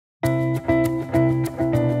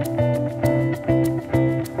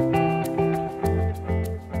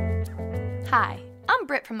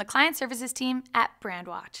from the client services team at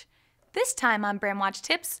Brandwatch. This time on Brandwatch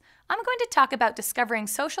Tips, I'm going to talk about discovering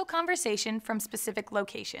social conversation from specific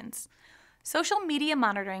locations. Social media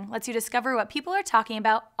monitoring lets you discover what people are talking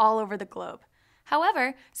about all over the globe.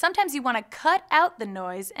 However, sometimes you want to cut out the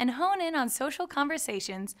noise and hone in on social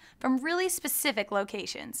conversations from really specific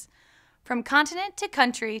locations. From continent to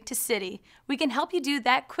country to city, we can help you do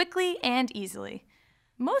that quickly and easily.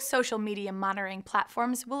 Most social media monitoring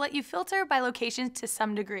platforms will let you filter by location to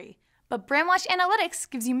some degree, but Brandwatch Analytics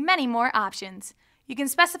gives you many more options. You can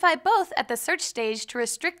specify both at the search stage to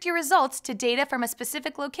restrict your results to data from a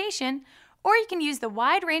specific location, or you can use the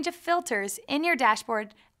wide range of filters in your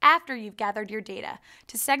dashboard after you've gathered your data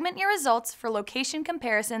to segment your results for location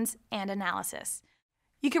comparisons and analysis.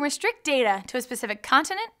 You can restrict data to a specific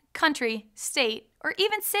continent, country, state, or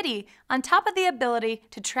even city on top of the ability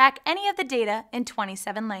to track any of the data in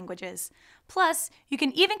 27 languages. Plus, you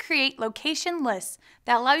can even create location lists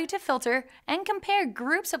that allow you to filter and compare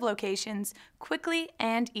groups of locations quickly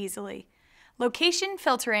and easily. Location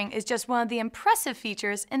filtering is just one of the impressive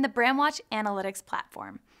features in the Brandwatch Analytics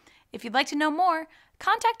platform. If you'd like to know more,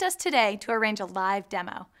 contact us today to arrange a live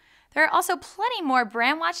demo. There are also plenty more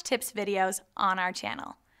Brandwatch Tips videos on our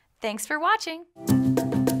channel. Thanks for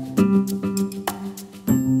watching!